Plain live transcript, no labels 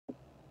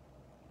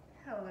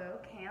Hello,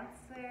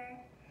 Cancer.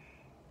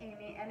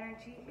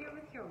 Amyenergy here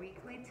with your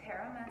weekly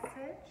tarot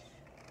message.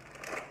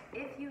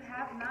 If you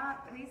have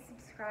not, please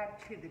subscribe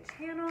to the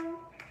channel.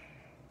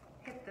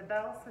 Hit the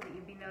bell so that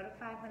you'll be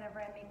notified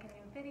whenever I make a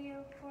new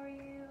video for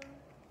you.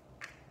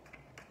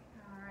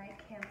 Alright,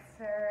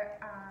 Cancer,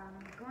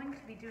 I'm going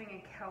to be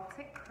doing a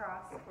Celtic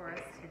cross for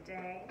us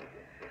today,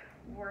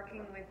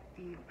 working with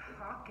the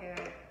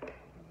pocket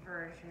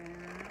version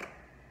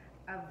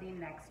of the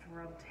Next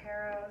World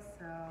Tarot.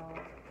 So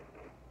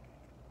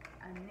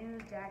a new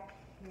deck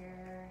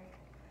here.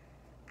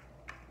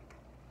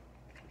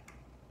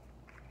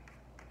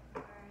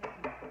 Alright,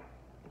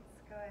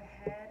 let's go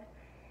ahead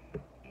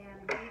and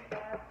we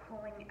are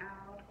pulling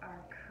out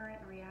our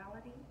current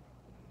reality.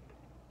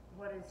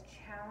 What is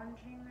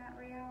challenging that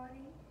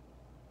reality?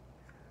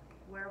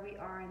 Where we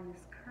are in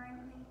this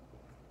currently?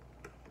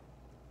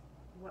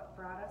 What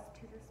brought us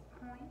to this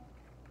point?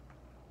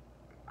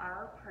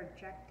 Our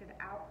projected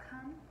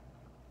outcome?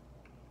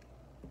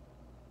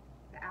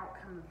 The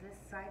outcome of this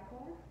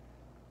cycle,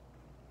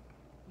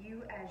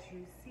 you as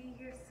you see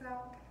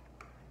yourself,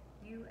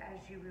 you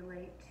as you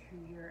relate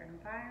to your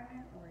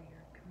environment or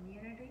your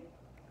community,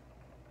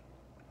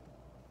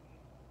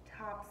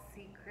 top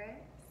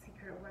secret,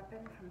 secret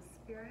weapon from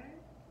spirit,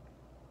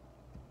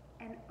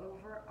 and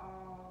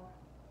overall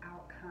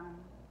outcome.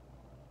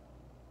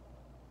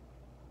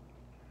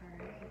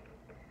 Alright,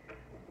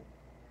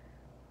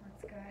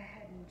 let's go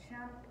ahead and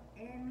jump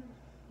in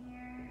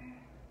here.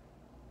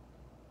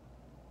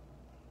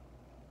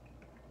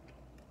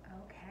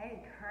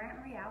 Okay, current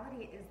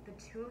reality is the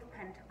Two of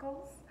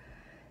Pentacles.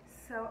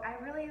 So I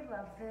really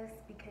love this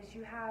because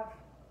you have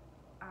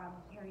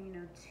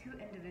here, two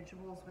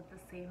individuals with the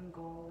same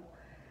goal.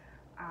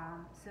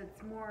 So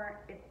it's more,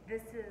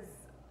 this is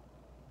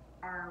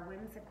our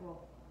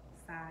whimsical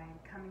side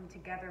coming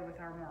together with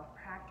our more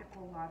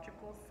practical,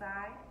 logical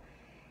side.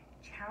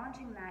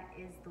 Challenging that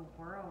is the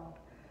world.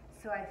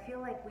 So I feel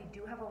like we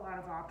do have a lot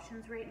of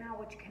options right now,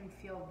 which can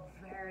feel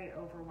very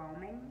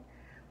overwhelming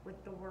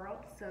with the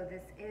world. So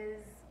this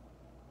is,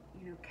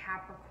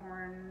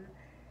 Capricorn,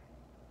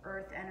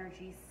 Earth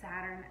energy,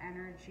 Saturn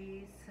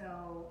energy.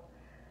 So,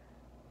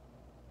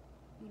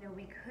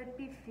 we could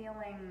be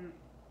feeling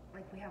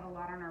like we have a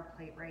lot on our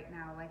plate right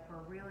now, like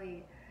we're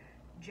really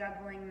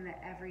juggling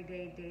the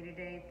everyday,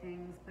 day-to-day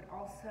things, but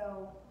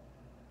also,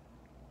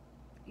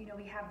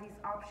 we have these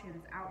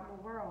options out in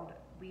the world.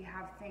 We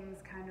have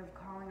things kind of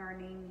calling our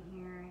name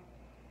here.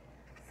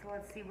 So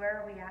let's see,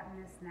 where are we at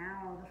in this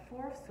now? The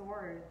Four of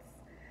Swords.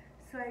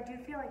 So I do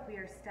feel like we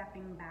are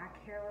stepping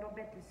back here a little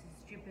bit. This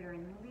is Jupiter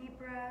in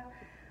Libra.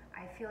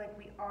 I feel like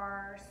we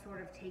are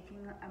sort of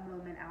taking a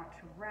moment out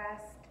to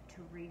rest,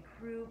 to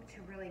regroup,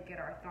 to really get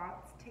our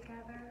thoughts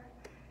together.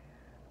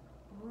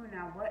 Ooh,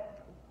 now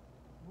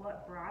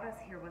what brought us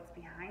here, what's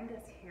behind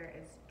us here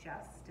is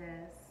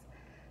justice.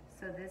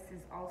 So this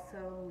is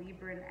also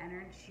Libran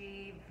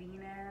energy,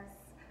 Venus,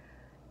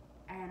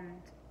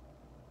 and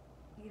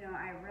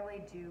I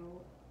really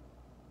do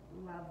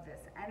love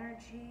this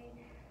energy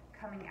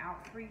coming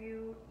out for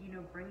you,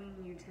 bringing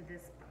you to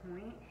this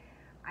point.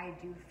 I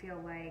do feel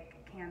like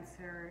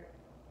Cancer,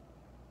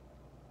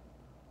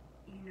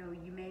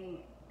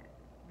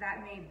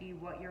 that may be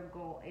what your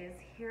goal is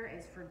here,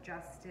 is for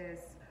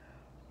justice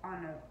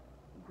on a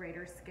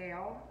greater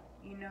scale,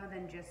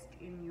 than just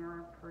in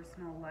your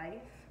personal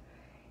life.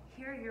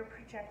 Here, your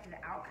projected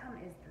outcome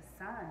is the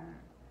Sun.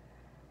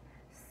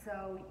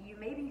 So you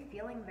may be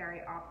feeling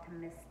very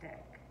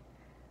optimistic.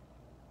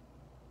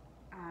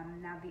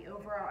 Now the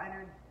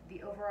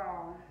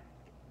overall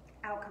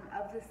outcome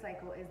of the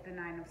cycle is the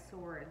Nine of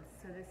Swords.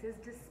 So this is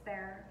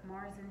despair,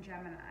 Mars and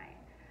Gemini.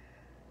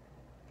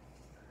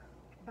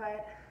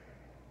 But,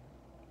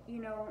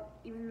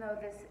 even though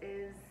this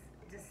is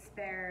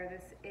despair,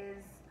 this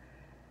is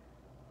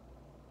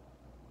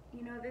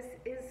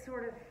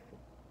sort of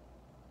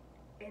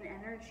an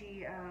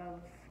energy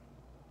of,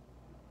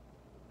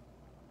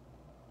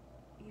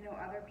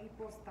 other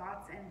people's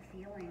thoughts and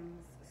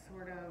feelings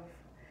sort of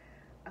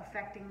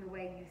affecting the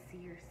way you see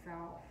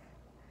yourself.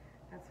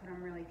 That's what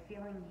I'm really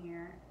feeling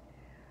here.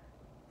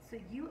 So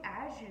you,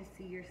 as you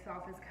see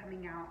yourself, is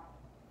coming out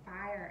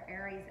fire,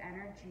 Aries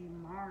energy,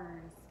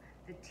 Mars,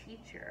 the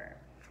teacher.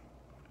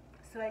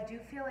 So I do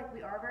feel like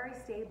we are very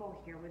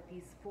stable here with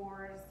these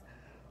fours.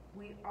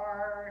 We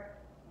are,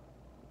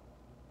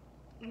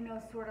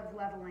 sort of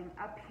leveling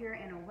up here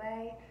in a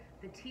way.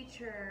 The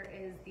teacher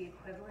is the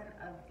equivalent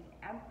of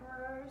the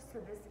emperor, so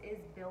this is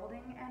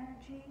building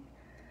energy.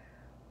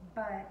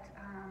 But,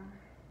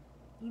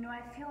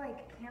 I feel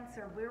like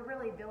Cancer, we're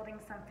really building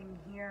something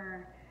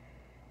here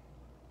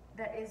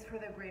that is for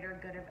the greater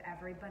good of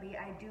everybody.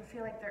 I do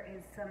feel like there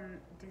is some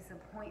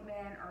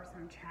disappointment or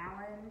some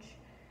challenge.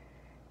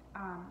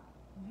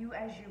 You,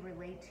 as you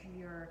relate to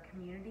your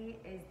community,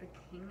 is the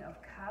King of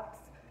Cups.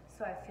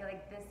 So I feel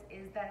like this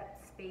is that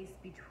space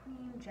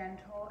between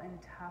gentle and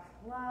tough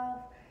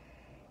love.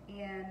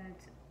 And,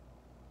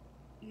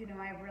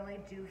 I really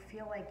do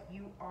feel like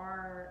you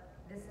are,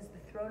 this is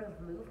the throne of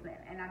movement.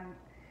 And I'm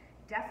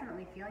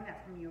definitely feeling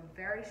that from you.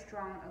 Very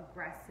strong,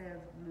 aggressive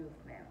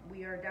movement.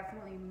 We are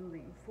definitely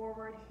moving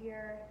forward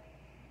here,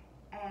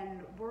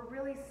 and we're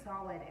really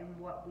solid in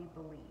what we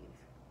believe.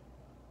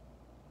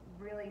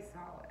 Really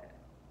solid.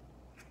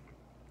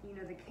 You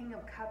know, the King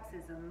of Cups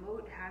has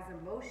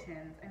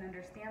emotions and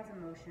understands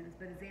emotions,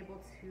 but is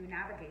able to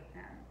navigate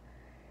them.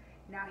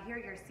 Now here,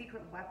 your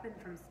secret weapon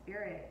from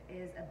Spirit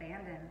is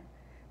abandon,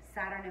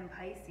 Saturn and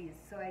Pisces.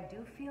 So I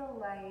do feel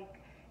like,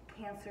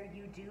 Cancer,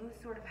 you do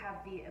sort of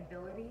have the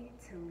ability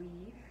to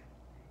leave.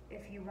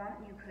 If you want,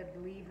 you could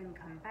leave and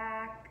come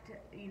back,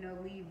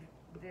 leave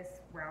this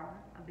realm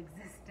of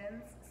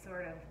existence,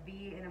 sort of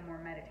be in a more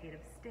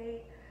meditative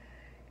state.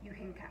 You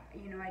can,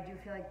 I do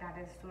feel like that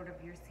is sort of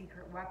your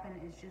secret weapon,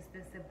 is just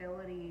this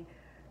ability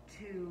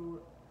to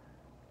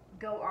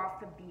go off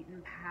the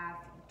beaten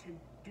path, to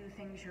do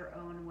things your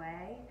own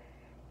way.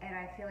 And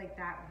I feel like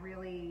that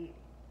really,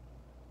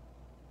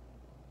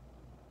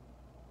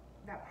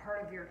 that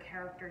part of your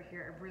character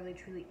here, it really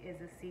truly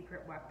is a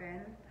secret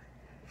weapon.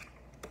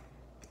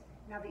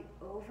 Now the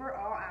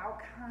overall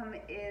outcome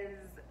is,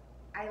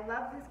 I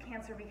love this,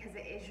 Cancer, because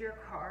it is your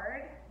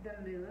card, the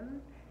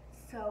Moon.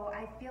 So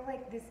I feel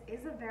like this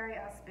is a very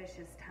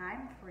auspicious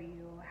time for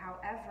you.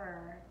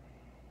 However,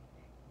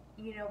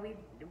 we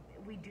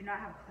do not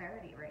have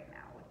clarity right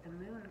now with the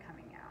Moon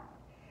coming out.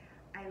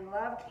 I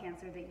love,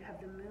 Cancer, that you have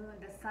the Moon,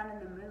 the Sun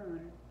and the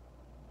Moon,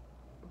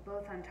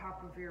 both on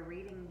top of your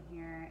reading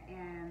here,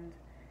 and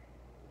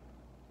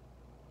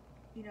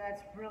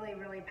that's really,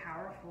 really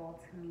powerful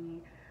to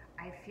me.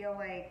 I feel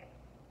like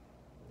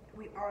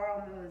we are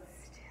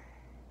almost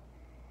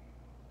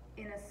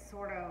in a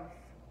sort of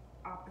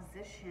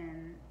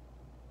opposition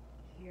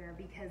here,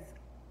 because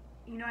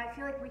I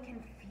feel like we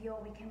can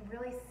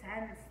really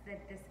sense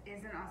that this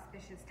is an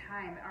auspicious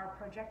time. Our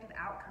projected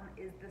outcome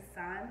is the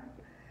Sun,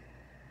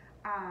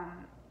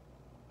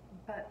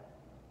 but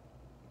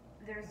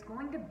there's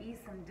going to be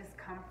some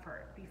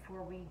discomfort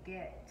before we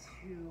get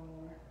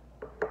to,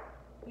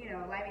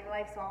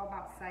 life's all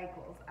about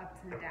cycles, ups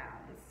and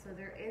downs. So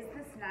there is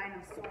this Nine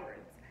of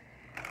Swords.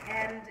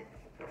 And,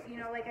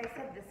 like I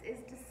said, this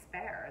is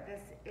despair.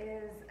 This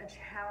is a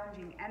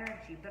challenging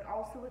energy. But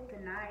also with the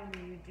Nine,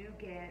 you do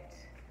get,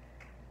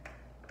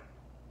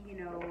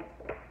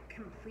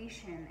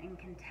 completion and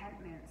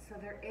contentment. So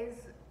there is,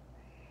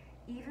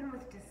 even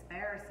with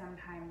despair,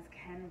 sometimes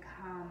can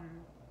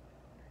come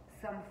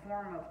some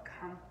form of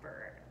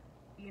comfort.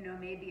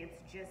 Maybe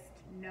it's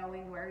just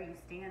knowing where you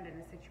stand in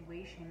a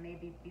situation.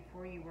 Maybe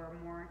before you were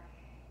more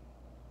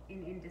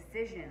in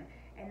indecision.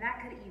 And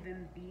that could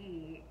even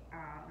be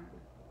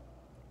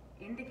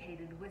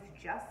indicated with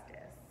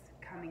Justice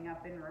coming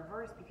up in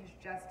reverse, because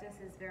Justice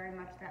is very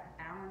much that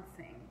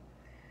balancing.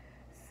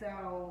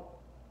 So,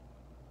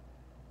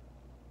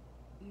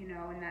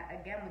 and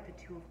that again with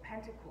the Two of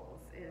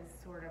Pentacles is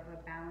sort of a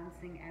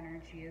balancing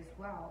energy as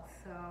well.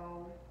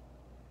 So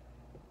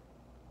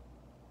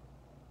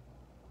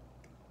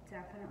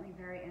definitely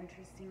very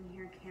interesting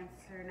here,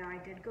 Cancer. Now I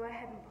did go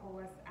ahead and pull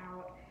us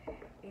out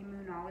a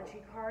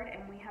Moonology card,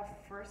 and we have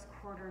first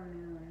quarter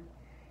Moon.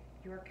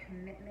 Your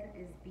commitment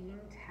is being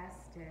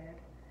tested.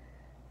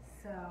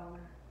 So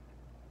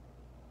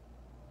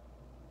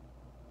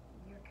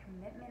your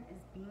commitment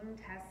is being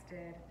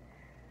tested.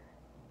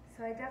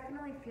 So I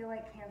definitely feel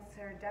like,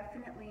 Cancer,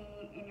 definitely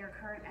in your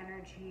current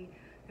energy,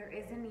 there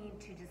is a need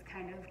to just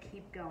kind of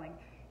keep going.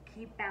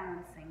 Keep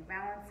balancing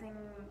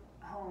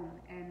home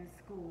and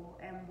school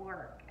and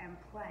work and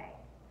play.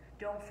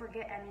 Don't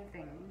forget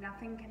anything.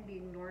 Nothing can be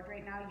ignored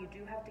right now. You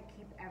do have to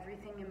keep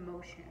everything in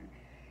motion.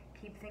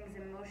 Keep things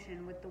in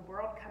motion. With the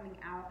World coming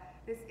out,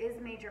 this is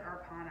major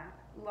arcana.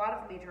 A lot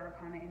of major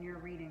arcana in your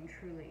reading,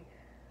 truly.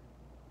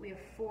 We have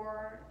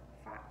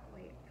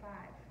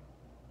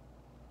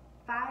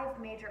five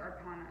major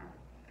arcana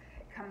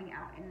coming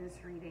out in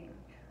this reading.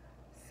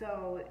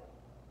 So,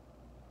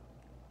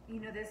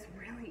 this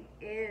really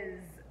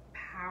is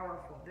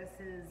powerful. This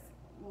is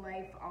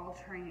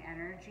life-altering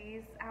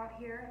energies out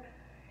here.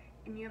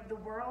 And you have the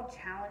world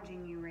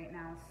challenging you right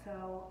now.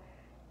 So,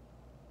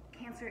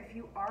 Cancer, if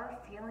you are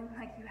feeling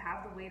like you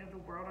have the weight of the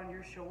world on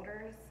your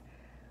shoulders,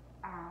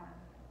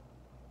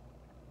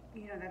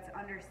 that's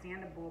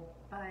understandable.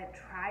 But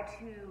try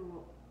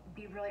to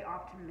be really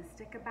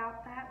optimistic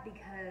about that,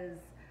 because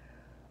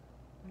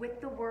with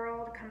the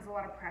world comes a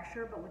lot of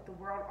pressure, but with the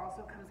world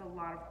also comes a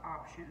lot of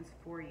options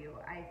for you.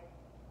 I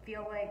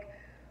feel like,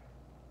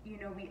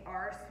 we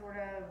are sort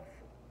of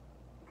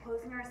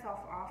closing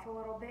ourselves off a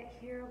little bit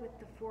here with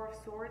the Four of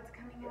Swords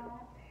coming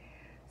out.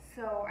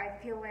 So I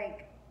feel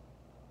like,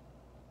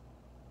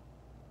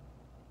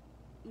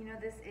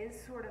 this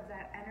is sort of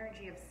that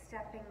energy of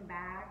stepping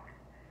back,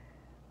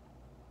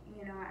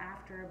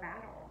 after a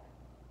battle.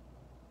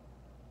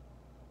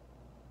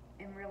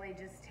 And really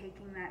just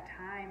taking that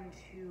time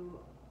to,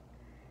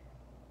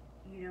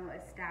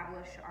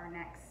 establish our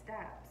next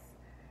steps.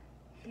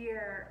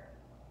 Here,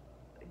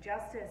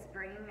 Justice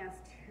bringing us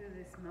to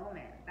this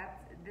moment.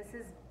 This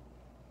is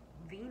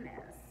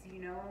Venus,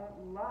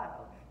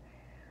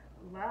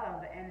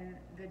 love and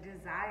the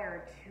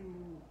desire to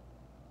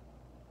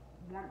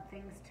want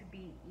things to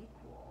be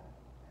equal.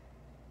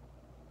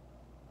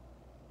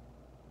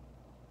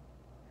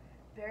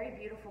 Very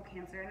beautiful,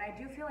 Cancer. And I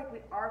do feel like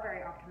we are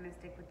very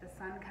optimistic with the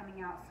sun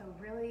coming out. So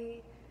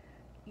really,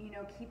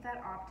 keep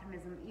that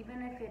optimism,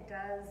 even if it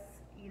does,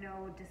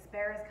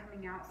 despair is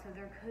coming out. So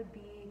there could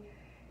be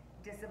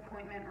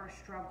disappointment or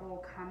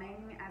struggle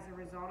coming as a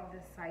result of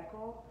this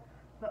cycle.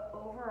 But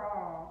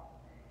overall,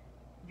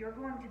 you're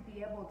going to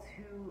be able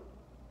to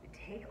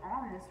take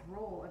on this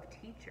role of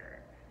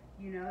teacher.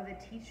 The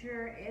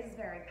teacher is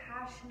very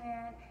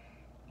passionate.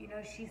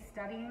 She's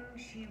studying.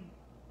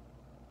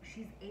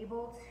 She's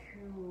able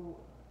to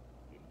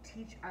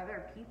teach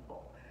other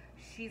people.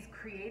 She's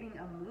creating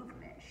a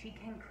movement. She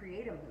can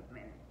create a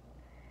movement.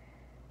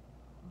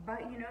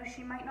 But,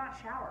 she might not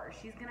shower.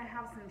 She's going to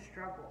have some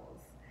struggles.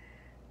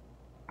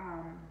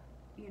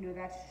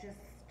 That's just,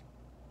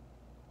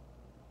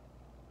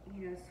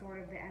 sort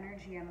of the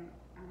energy I'm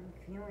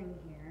feeling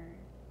here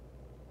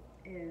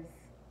is,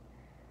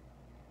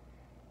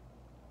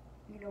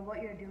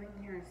 what you're doing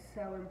here is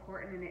so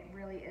important, and it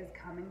really is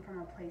coming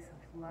from a place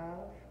of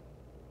love.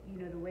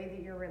 The way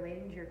that you're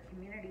relating to your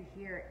community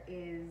here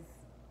is,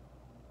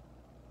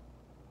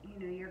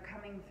 you're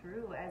coming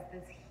through as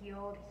this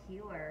healed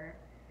healer.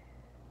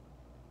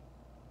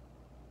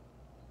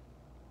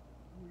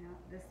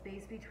 The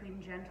space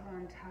between gentle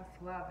and tough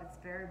love, it's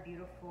very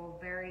beautiful,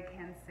 very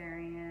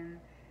Cancerian.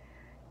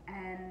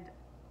 And,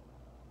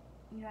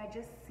 I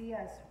just see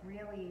us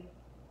really,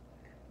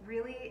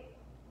 really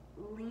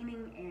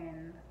leaning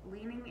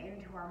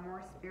into our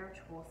more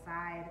spiritual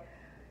side.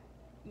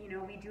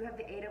 We do have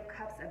the Eight of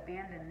Cups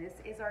abandoned.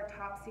 This is our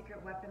top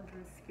secret weapon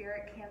from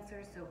Spirit,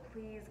 Cancer, so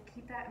please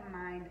keep that in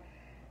mind.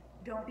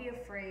 Don't be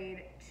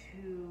afraid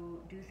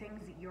to do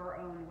things your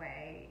own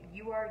way.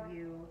 You are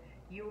you.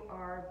 You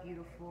are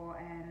beautiful,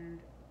 and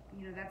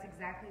that's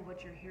exactly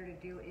what you're here to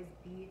do, is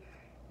be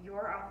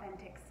your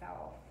authentic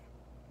self.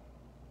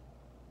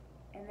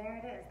 And there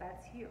it is.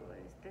 That's you.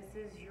 This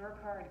is your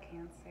card,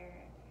 Cancer.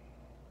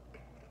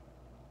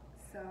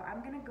 So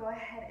I'm going to go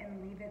ahead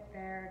and leave it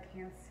there,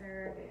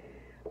 Cancer.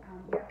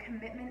 Your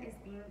commitment is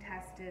being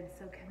tested,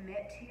 so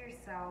commit to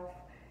yourself,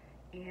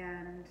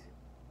 and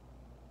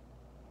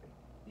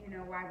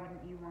why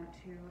wouldn't you want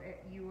to?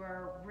 You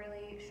are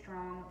really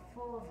strong,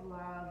 full of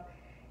love,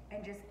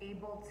 and just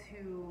able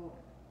to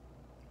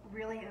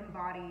really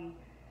embody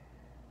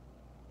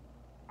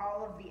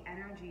all of the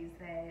energies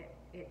that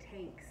it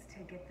takes to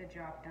get the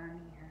job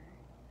done here.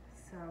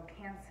 So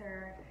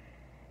Cancer,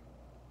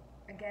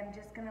 again,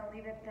 just going to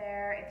leave it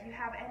there. If you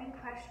have any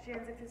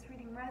questions, if this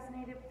reading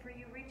resonated for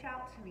you, reach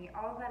out to me.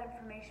 All of that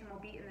information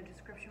will be in the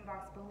description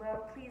box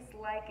below. Please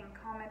like and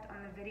comment on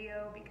the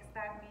video because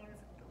that means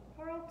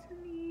the world to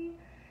me.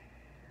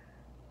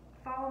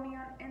 Follow me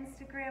on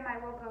Instagram. I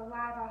will go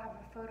live. I'll have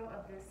a photo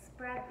of this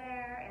spread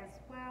there as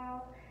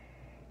well.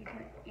 You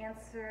can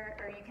answer,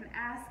 or you can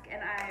ask,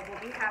 and I will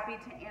be happy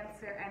to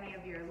answer any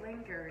of your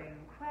lingering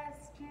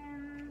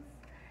questions.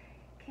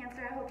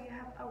 Cancer, I hope you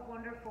have a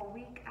wonderful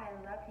week. I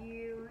love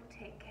you.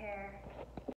 Take care.